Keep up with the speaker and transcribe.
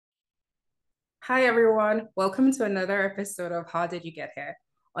Hi, everyone. Welcome to another episode of How Did You Get Here?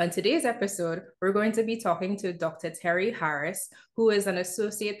 On today's episode, we're going to be talking to Dr. Terry Harris, who is an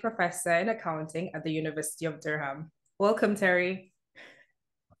associate professor in accounting at the University of Durham. Welcome, Terry.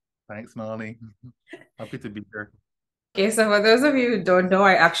 Thanks, Melanie. Happy to be here. Okay, so for those of you who don't know,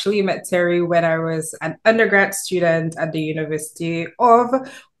 I actually met Terry when I was an undergrad student at the University of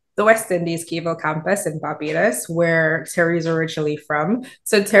the West Indies Cable Campus in Barbados, where Terry is originally from.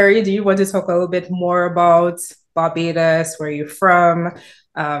 So, Terry, do you want to talk a little bit more about Barbados, where you're from,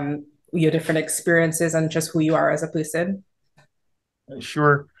 your different experiences, and just who you are as a person?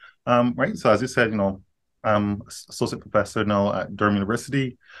 Sure. Right. So as you said, I'm associate professor now at Durham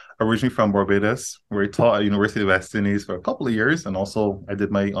University, originally from Barbados, where I taught at University of the West Indies for a couple of years, and also I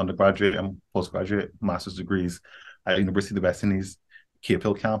did my undergraduate and postgraduate master's degrees at University of the West Indies Cape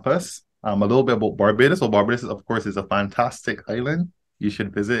Hill campus. A little bit about Barbados. So Barbados, of course, is a fantastic island. You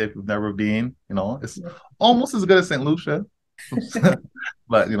should visit if you've never been. It's almost as good as St. Lucia,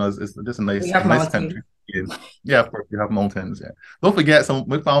 but it's just a We nice, have nice mountains. country. Yeah, of course, we have mountains. Yeah. Don't forget, some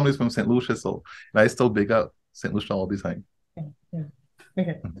my family's from St. Lucia, so I still big up St. Lucia all the time. Yeah.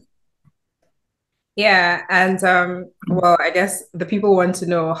 Okay. Yeah, and well, I guess the people want to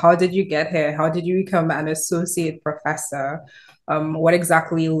know, how did you get here? How did you become an associate professor? What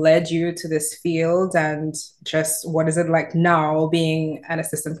exactly led you to this field, and just what is it like now being an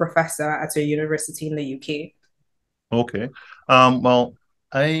assistant professor at a university in the UK? Okay. Well,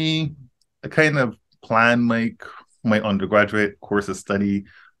 I I kind of planned my undergraduate course of study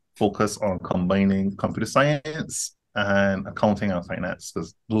focus on combining computer science and accounting and finance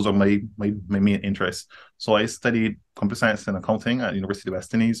because those are my main interests. So I studied computer science and accounting at University of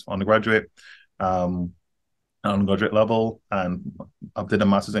West Indies undergraduate. Um, Undergraduate level, and I did a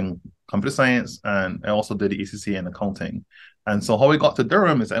master's in computer science, and I also did the ACC in accounting. And so how I got to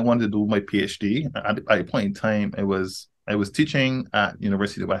Durham is I wanted to do my PhD. At a point in time, I was teaching at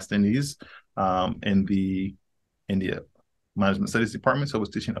University of the West Indies, in the management studies department. So I was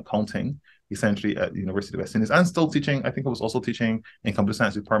teaching accounting essentially at the University of West Indies, and still teaching. I think I was also teaching in computer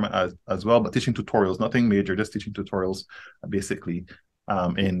science department as well, but teaching tutorials, nothing major, just teaching tutorials, basically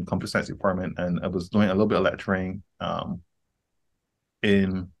in computer science department, and I was doing a little bit of lecturing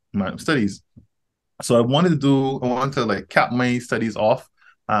in my studies. So I wanted to like cap my studies off,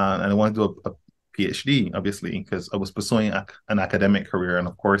 and I wanted to do a PhD, obviously, because I was pursuing an academic career, and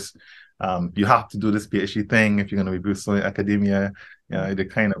of course, you have to do this PhD thing if you're going to be pursuing academia. They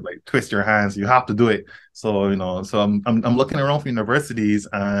kind of like twist your hands. You have to do it. So I'm looking around for universities,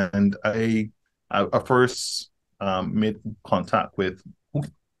 and I first made contact with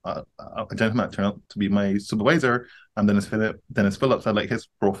a gentleman that turned out to be my supervisor, and Dennis Phillips. I like his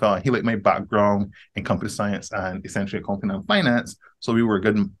profile. He liked my background in computer science and essentially accounting and finance. So we were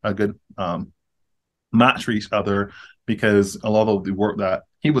a good match for each other because a lot of the work that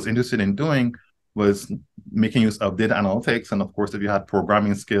he was interested in doing was making use of data analytics. And of course, if you had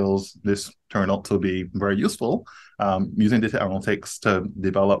programming skills, this turned out to be very useful, using data analytics to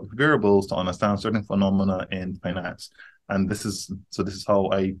develop variables to understand certain phenomena in finance. And this is how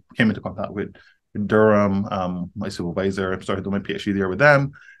I came into contact with Durham, my supervisor. I started doing my PhD there with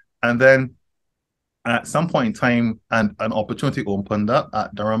them. And then at some point in time, and an opportunity opened up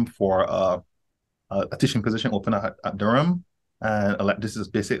at Durham for a teaching position open at Durham, and this is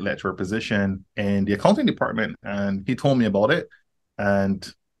basic lecturer position in the accounting department. And he told me about it, and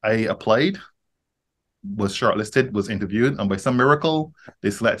I applied, was shortlisted, was interviewed, and by some miracle, they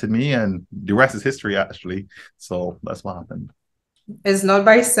selected me, and the rest is history, actually. So that's what happened. It's not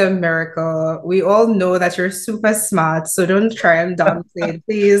by some miracle. We all know that you're super smart, so don't try and downplay it,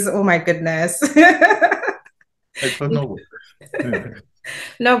 please. Oh my goodness. I don't know.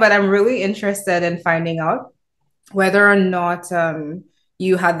 No, but I'm really interested in finding out whether or not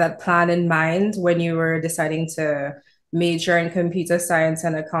you had that plan in mind when you were deciding to major in computer science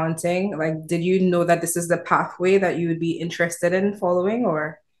and accounting. Like, did you know that this is the pathway that you would be interested in following,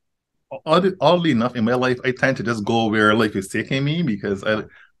 or? Oddly enough, in my life, I tend to just go where life is taking me because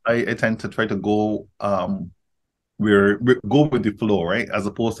I tend to try to go where go with the flow, right? As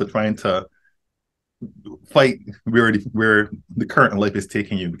opposed to trying to fight where the current life is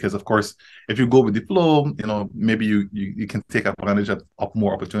taking you. Because of course, if you go with the flow, maybe you can take advantage of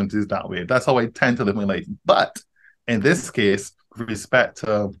more opportunities that way. That's how I tend to live my life. But in this case, with respect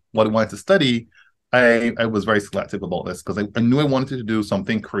to what I wanted to study, I was very selective about this because I knew I wanted to do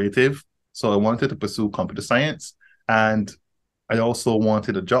something creative. So I wanted to pursue computer science, and I also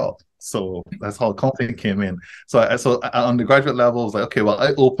wanted a job. So that's how accounting came in. So at undergraduate level, I was like, okay, well,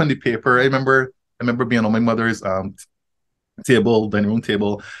 I opened the paper. I remember being on my mother's table, dining room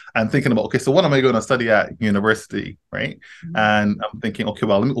table, and thinking about, okay, so what am I going to study at university, right? And I'm thinking, okay,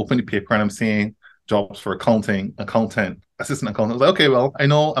 well, let me open the paper and I'm seeing jobs for accounting, accountant, assistant accountant. I was like, okay, well, I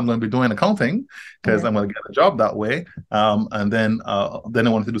know I'm going to be doing accounting because Yeah. I'm going to get a job that way. And then I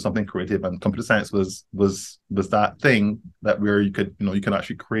wanted to do something creative, and computer science was that thing that where you could, you can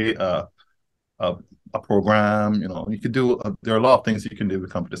actually create a a program. You could do. There are a lot of things you can do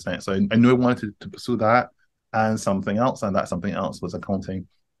with computer science. So I knew I wanted to pursue that and something else, and that something else was accounting,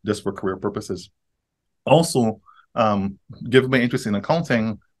 just for career purposes. Also, given my interest in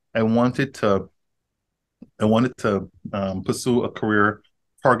accounting, I wanted to pursue a career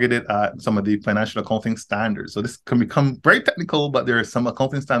targeted at some of the financial accounting standards. So this can become very technical, but there are some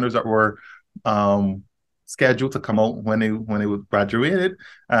accounting standards that were um, scheduled to come out when they were graduated,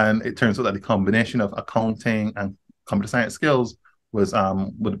 and it turns out that the combination of accounting and computer science skills would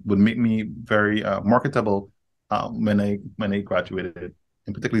make me very marketable when I graduated.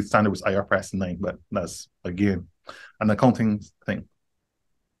 In particular, the standard was IFRS 9, but that's again an accounting thing.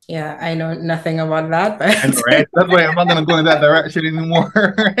 Yeah, I know nothing about that, And but right, that's why I'm not gonna go in that direction anymore.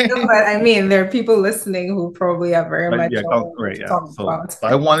 no, Right? but I mean, there are people listening who probably have very Like, much yeah, right, to yeah. talk So about.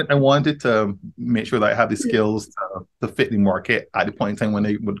 I wanted to make sure that I have the skills to fit the market at the point in time when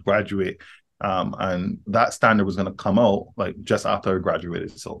they would graduate. And that standard was gonna come out like just after I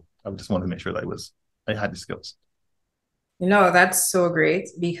graduated. So I just wanted to make sure that I had the skills. That's so great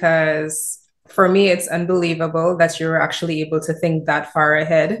because for me, it's unbelievable that you're actually able to think that far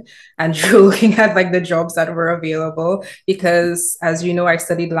ahead and you're looking at like the jobs that were available. Because as you know, I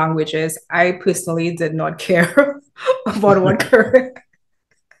studied languages. I personally did not care about what career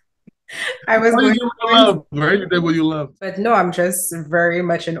I was What going did to you go into. love? Right? You did what you love. But no, I'm just very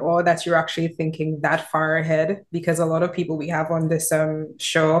much in awe that you're actually thinking that far ahead because a lot of people we have on this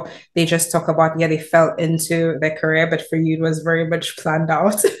show, they just talk about, yeah, they fell into their career, but for you, it was very much planned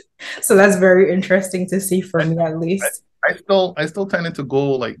out. So that's very interesting to see for I, me at I, least. I still tended to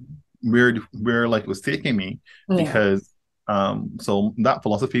go like where like it was taking me, Yeah, because so that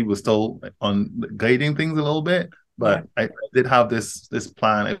philosophy was still on guiding things a little bit. yeah. But I did have this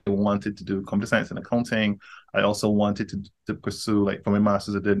plan. I wanted to do computer science and accounting. I also wanted to pursue, like, for my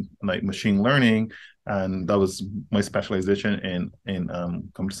master's I did like machine learning, and that was my specialization in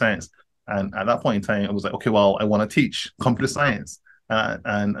computer science. And at that point in time I was like, okay, well, I want to teach computer science.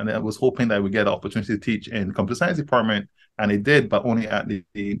 And I was hoping that I would get an opportunity to teach in computer science department, and I did, but only at the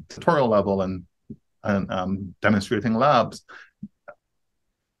tutorial level and demonstrating labs.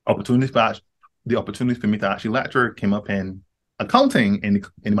 Opportunity for the opportunity for me to actually lecture came up in accounting in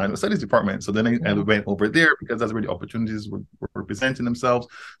the management studies department. So then I Yeah. went over there because that's where the opportunities were presenting themselves.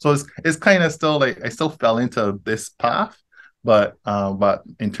 So it's kind of still like I still fell into this path, but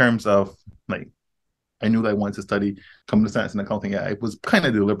in terms of, like, I knew that I wanted to study computer science and accounting. Yeah, it was kind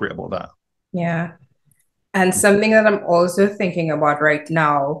of deliberate about that. Yeah. And something that I'm also thinking about right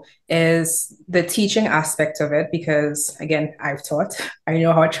now is the teaching aspect of it, because again, I've taught, I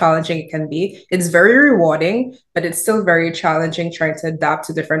know how challenging it can be. It's very rewarding, but it's still very challenging trying to adapt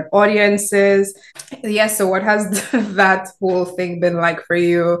to different audiences. Yeah, so what has that whole thing been like for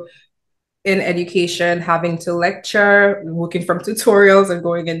you in education, having to lecture, working from tutorials and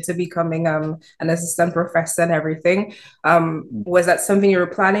going into becoming an assistant professor and everything? Was that something you were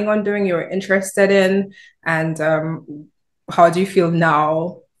planning on doing, you were interested in? And how do you feel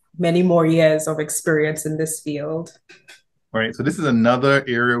now, many more years of experience in this field? Right. So this is another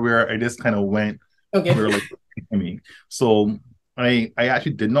area where I just kind of went Okay. where, like, I mean, so I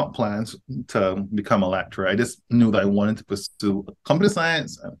actually did not plan to become a lecturer. I just knew that I wanted to pursue computer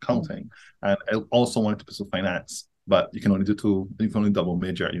science and accounting, and I also wanted to pursue finance. But you can only do two. You can only double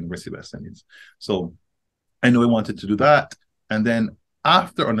major at University of West Indies. So I knew I wanted to do that, and then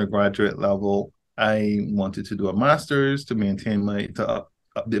after undergraduate level, I wanted to do a master's to maintain my to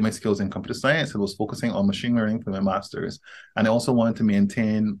update my skills in computer science. I was focusing on machine learning for my master's, and I also wanted to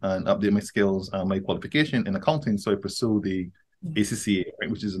maintain and update my skills, my qualification in accounting. So I pursued the ACCA, right,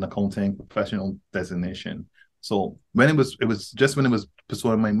 which is an accounting professional designation. So it was just when I was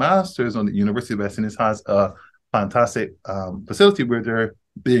pursuing my master's on the University of West Indies has a fantastic facility where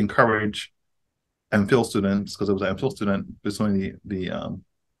they encourage MPhil students, because I was an MPhil student pursuing the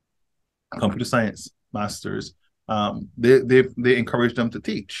computer science masters. They encourage them to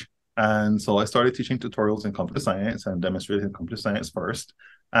teach, and so I started teaching tutorials in computer science and demonstrating computer science first,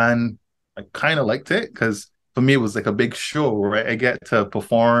 and I kind of liked it because for me, it was like a big show, right? I get to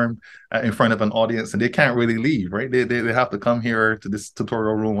perform in front of an audience, and they can't really leave, right? They have to come here to this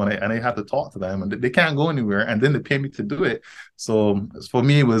tutorial room, and I have to talk to them, and they can't go anywhere, and then they pay me to do it. So for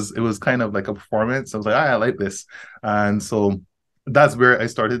me, it was kind of like a performance. I was like, I like this, and so that's where I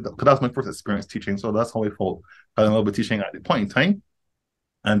started, because that was my first experience teaching. So that's how I felt I love teaching at the point in time.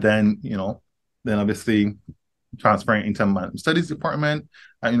 And then, then obviously transferring into my studies department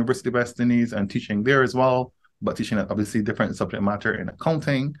at University of West Indies and teaching there as well, but teaching obviously different subject matter in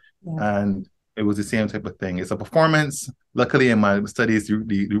accounting. Yeah. And it was the same type of thing. It's a performance. Luckily, in my studies,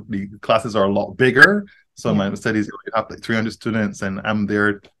 the classes are a lot bigger. So in Yeah. my studies, you have like 300 students, and I'm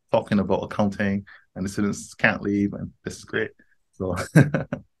there talking about accounting, and the students can't leave, and this is great. So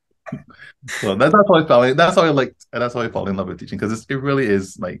so that's how I felt. That's how I liked. That's how I fell in love with teaching, because it really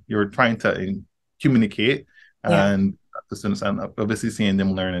is like you're trying to communicate, Yeah. and the students, and obviously seeing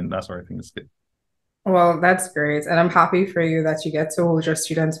them learn, and that sort of thing is good. Well, that's great. And I'm happy for you that you get to hold your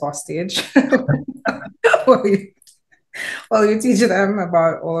students hostage while you, while you teach them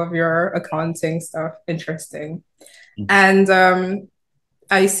about all of your accounting stuff. Interesting. And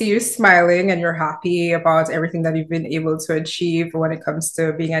I see you smiling and you're happy about everything that you've been able to achieve when it comes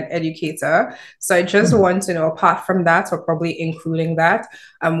to being an educator. So I just Mhm. want to know, apart from that, or probably including that,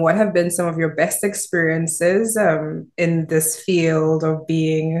 what have been some of your best experiences in this field of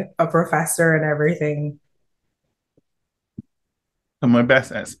being a professor and everything? And my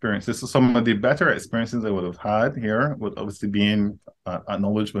best experiences, so some of the better experiences I would have had here would obviously being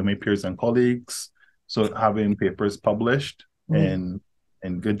acknowledged by my peers and colleagues. So having papers published Mm.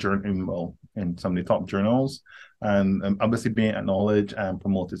 in good journal, well, in some of the top journals, and obviously being acknowledged and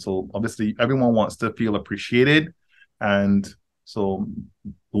promoted. So obviously everyone wants to feel appreciated, and so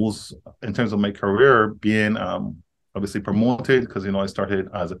those, in terms of my career, being obviously promoted, because I started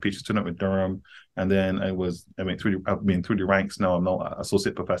as a PhD student with Durham, and then I've been through the ranks. Now I'm now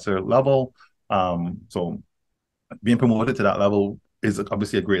associate professor level. So being promoted to that level is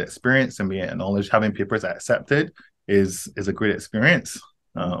obviously a great experience, and being acknowledged, having papers accepted is a great experience.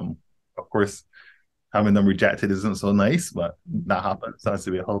 Of course, having them rejected isn't so nice, but that happens. That's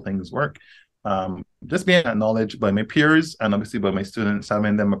the way how things work. Just being acknowledged by my peers and obviously by my students,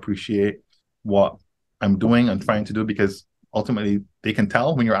 having them appreciate what I'm doing and trying to do, because ultimately they can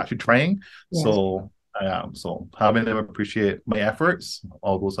tell when you're actually trying. Yeah. So I am. So having them appreciate my efforts,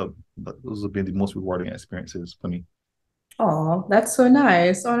 all those have been the most rewarding experiences for me. Oh, that's so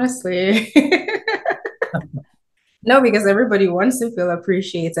nice, honestly. No, because everybody wants to feel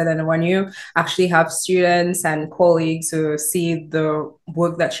appreciated. And when you actually have students and colleagues who see the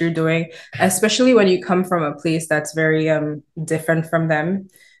work that you're doing, especially when you come from a place that's very different from them,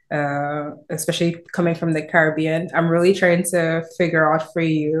 especially coming from the Caribbean, I'm really trying to figure out for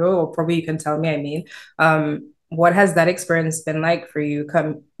you, or probably you can tell me, what has that experience been like for you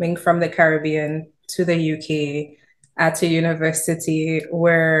coming from the Caribbean to the UK at a university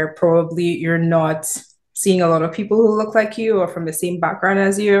where probably you're not seeing a lot of people who look like you or from the same background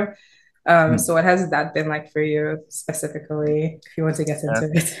as you. So what has that been like for you specifically, if you want to get Yeah.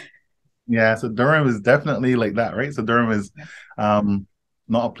 into it? Yeah, so Durham is definitely like that, right? So Durham is um,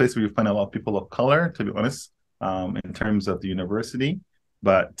 not a place where you find a lot of people of color, to be honest, in terms of the university.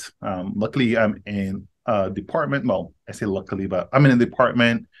 But luckily, I'm in a department. Well, I say luckily, but I'm in a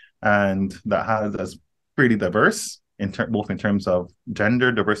department and that has as pretty diverse both in terms of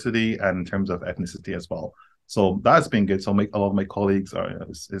gender diversity and in terms of ethnicity as well. So that's been good. So a lot of my colleagues are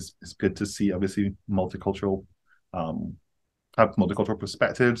it's good to see, obviously, multicultural um, have multicultural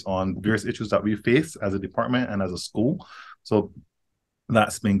perspectives on various issues that we face as a department and as a school. So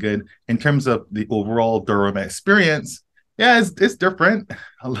that's been good. In terms of the overall Durham experience, yeah, it's different.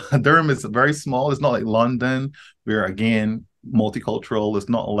 Durham is very small. It's not like London, where again, multicultural. It's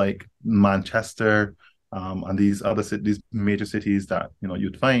not like Manchester and these major cities that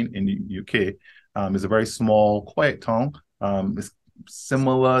you'd find in the UK. It's a very small, quiet town. It's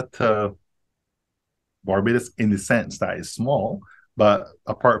similar to Barbados in the sense that it's small, but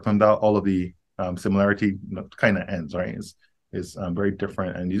apart from that, all of the similarity kind of ends, right? Is very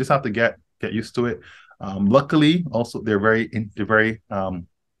different, and you just have to get used to it. Luckily, also they're very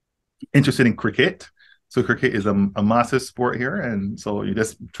interested in cricket. So cricket is a massive sport here, and so you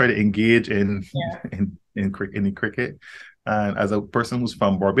just try to engage in Yeah. in cricket. And as a person who's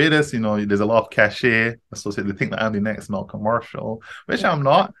from Barbados, there's a lot of cachet associated. They think that I'm the next Malcolm Marshall, which Yeah. I'm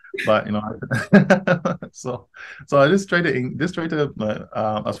not. But so I just try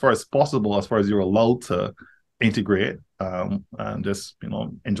to as far as possible, as far as you're allowed to integrate and just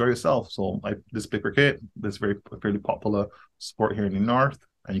enjoy yourself. So I just play cricket. This very fairly popular sport here in the north.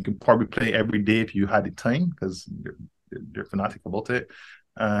 and you can probably play every day if you had the time because you're fanatic about it.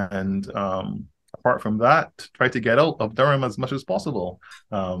 And apart from that, try to get out of Durham as much as possible.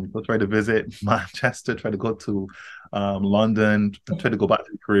 So try to visit Manchester, try to go to London, try to go back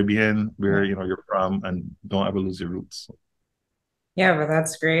to the Caribbean where Yeah. you know you're from, and don't ever lose your roots. Yeah, but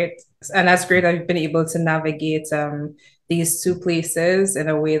that's great. And that's great that you've been able to navigate these two places in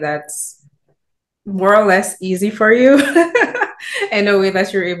a way that's more or less easy for you. In a way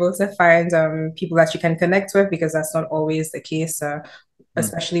that you're able to find people that you can connect with, because that's not always the case, Mm.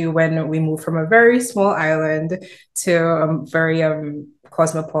 especially when we move from a very small island to a very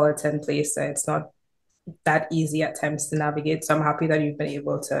cosmopolitan place. It's not that easy at times to navigate. So I'm happy that you've been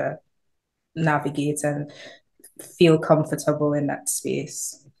able to navigate and feel comfortable in that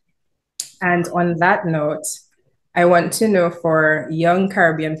space. And on that note, I want to know, for young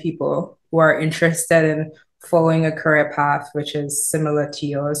Caribbean people who are interested in following a career path which is similar to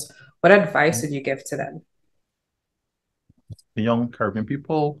yours, what advice would you give to them? The young Caribbean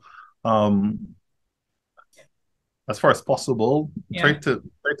people, um, as far as possible, Yeah. try to.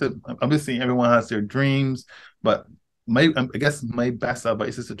 Obviously, everyone has their dreams, but I guess my best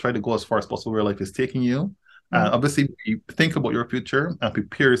advice is to try to go as far as possible where life is taking you. Mm. Obviously, you think about your future and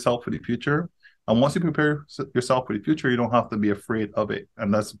prepare yourself for the future. And once you prepare yourself for the future, you don't have to be afraid of it.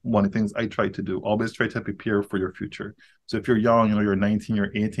 And that's one of the things I try to do. Always try to prepare for your future. So if you're young, you know, you're 19,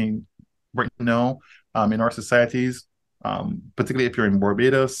 you're 18, right now, in our societies, particularly if you're in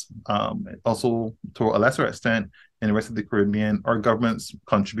Barbados, also to a lesser extent in the rest of the Caribbean, our governments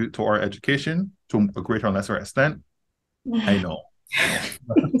contribute to our education to a greater and lesser extent. I know,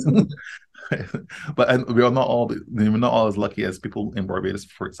 but and we're not all as lucky as people in Barbados,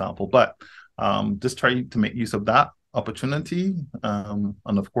 for example. But just try to make use of that opportunity, and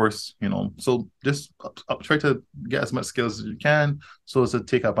of course, you know, so just try to get as much skills as you can, so as to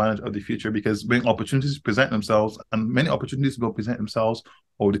take advantage of the future. Because when opportunities present themselves, and many opportunities will present themselves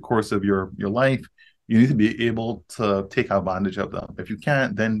over the course of your life, you need to be able to take advantage of them. If you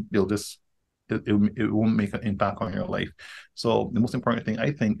can't, then you'll just it won't make an impact on your life. So the most important thing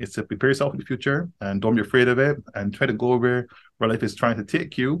I think is to prepare yourself for the future and don't be afraid of it, and try to go where life is trying to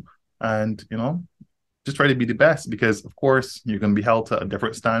take you, and you know, just try to be the best, because of course you're going to be held to a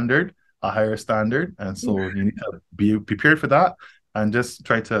different standard, a higher standard, and so you need to be prepared for that, and just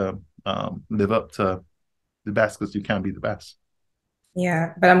try to live up to the best, because you can be the best.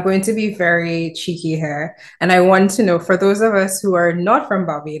 Yeah, but I'm going to be very cheeky here. And I want to know, for those of us who are not from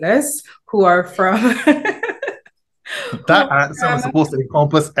Barbados, who are from who That answer was supposed to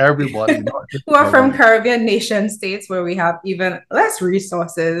encompass everybody, not just who are from Barbados. Caribbean nation states where we have even less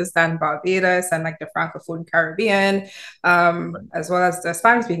resources than Barbados and like the Francophone Caribbean, as well as the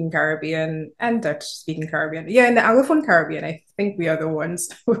Spanish speaking Caribbean and Dutch speaking Caribbean. Yeah, in the Anglophone Caribbean, I think we are the ones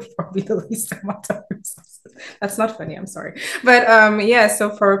with probably the least amount of resources. That's not funny, I'm sorry. But yeah,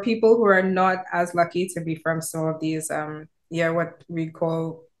 so for people who are not as lucky to be from some of these yeah, what we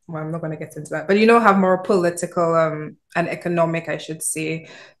call, well, I'm not going to get into that, but you know, have more political and economic, I should say,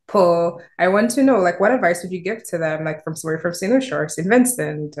 pull. I want to know, like, what advice would you give to them, like from somewhere from St. Lucia or St.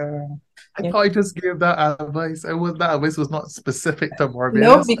 Vincent? I Yeah. thought I just gave that advice. I was That advice was not specific to No,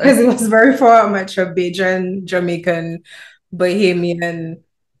 Barbados. because it was very far much of Bajan, Jamaican, Bahamian,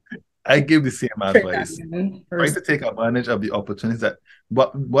 I give the same advice. Trinidadian, or Try to take advantage of the opportunities that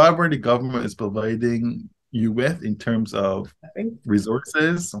whatever the government is providing you with in terms of something.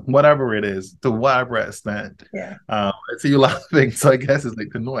 resources, whatever it is, to whatever extent. Yeah. I see you laughing, so I guess it's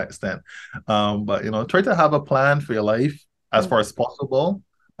like to no extent. But you know, try to have a plan for your life as far as possible,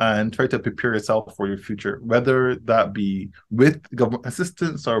 and try to prepare yourself for your future, whether that be with government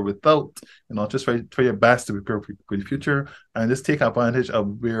assistance or without. You know, just try your best to prepare for the future, and just take advantage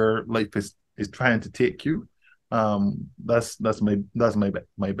of where life is trying to take you. That's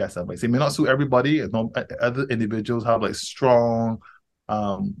my best advice. It may not suit everybody. You know, other individuals have like strong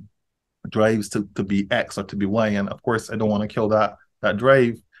um drives to be X or to be Y, and of course I don't want to kill that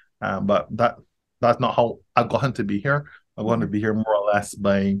drive. But that's not how I got to be here. I want to be here more or less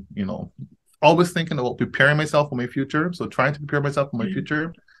by, you know, always thinking about preparing myself for my future. So trying to prepare myself for my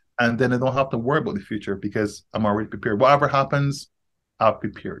future, and then I don't have to worry about the future because I'm already prepared. Whatever happens, I've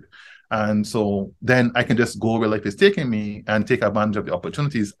prepared. And so then I can just go where life is taking me and take advantage of the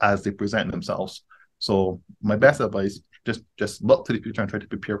opportunities as they present themselves. So my best advice, just look to the future and try to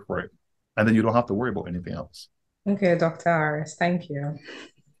prepare for it. And then you don't have to worry about anything else. Okay, Dr. Aris, thank you.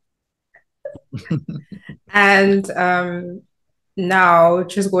 And now,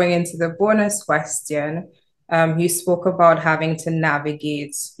 just going into the bonus question, you spoke about having to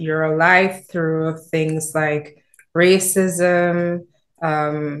navigate your life through things like racism,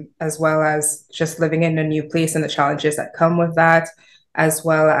 as well as just living in a new place and the challenges that come with that, as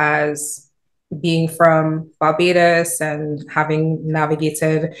well as being from Barbados and having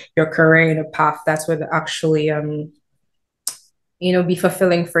navigated your career in a path that would actually, be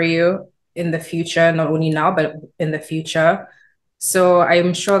fulfilling for you in the future, not only now, but in the future. So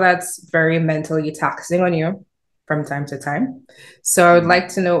I'm sure that's very mentally taxing on you from time to time. So I'd Mhm. like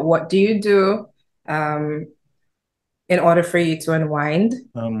to know, what do you do um, in order for you to unwind?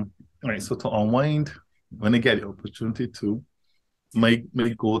 All right, so to unwind, when I get the opportunity to, my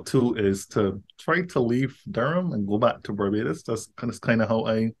go-to is to try to leave Durham and go back to Barbados. That's kind of how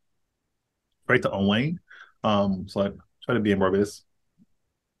I try to unwind. So I try to be in Barbados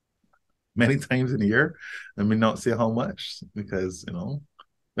many times in a year. I may not say how much because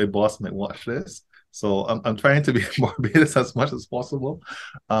my boss might watch this. So I'm trying to be in Barbados as much as possible.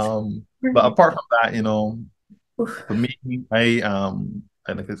 But apart from that, for me,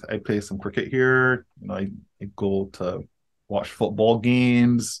 I play some cricket here. I go to watch football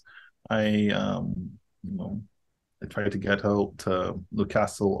games. I you know I try to get out to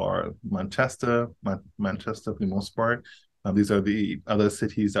Newcastle or Manchester for the most part. These are the other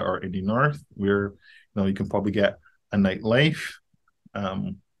cities that are in the north where you can probably get a nightlife,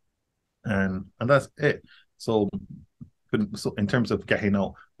 um, and that's it. So so in terms of getting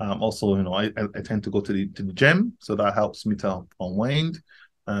out, also I tend to go to the gym, so that helps me to unwind,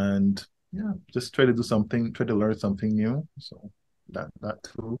 and yeah, just try to do something, try to learn something new. So that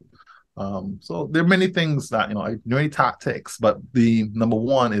too. So there are many things that I know any tactics, but the number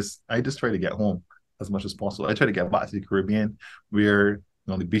one is I just try to get home as much as possible. I try to get back to the Caribbean where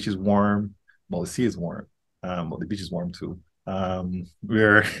the beach is warm, well the sea is warm, well the beach is warm too.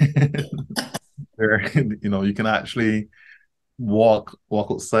 Where where you can actually walk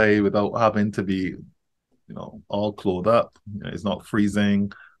outside without having to be all clothed up. It's not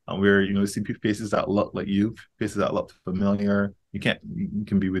freezing. Where you see faces that look like you, faces that look familiar. You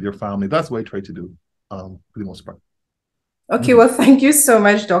can be with your family. That's what I try to do, for the most part. Okay, Mhm. well, thank you so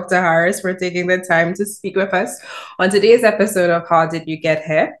much, Dr. Harris, for taking the time to speak with us on today's episode of How Did You Get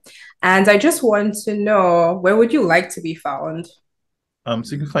Here? And I just want to know, where would you like to be found? So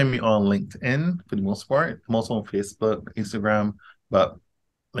you can find me on LinkedIn for the most part. I'm also on Facebook, Instagram, but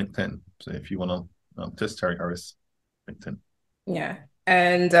LinkedIn. So if you want to, just Terry Harris, LinkedIn. Yeah.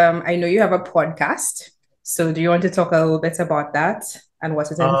 And I know you have a podcast. So do you want to talk a little bit about that and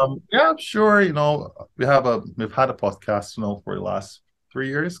what it entails? Yeah, sure. We've had a podcast, for the last 3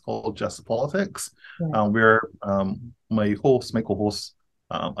 years called Just Politics. Yeah. Where my co-host,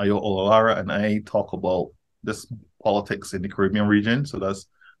 Ayo Olalara, and I talk about this politics in the Caribbean region. So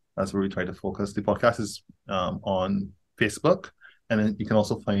that's where we try to focus. The podcast is on Facebook, and then you can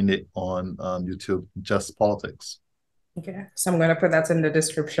also find it on YouTube, Just Politics. Okay. So I'm going to put that in the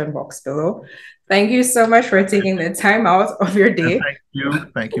description box below. Thank you so much for taking the time out of your And day.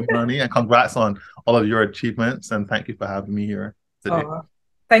 thank you, Melanie, and congrats on all of your achievements. And thank you for having me here today. Oh,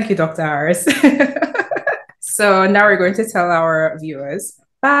 thank you, Dr. Harris. So now we're going to tell our viewers.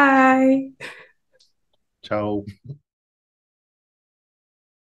 Bye. Ciao.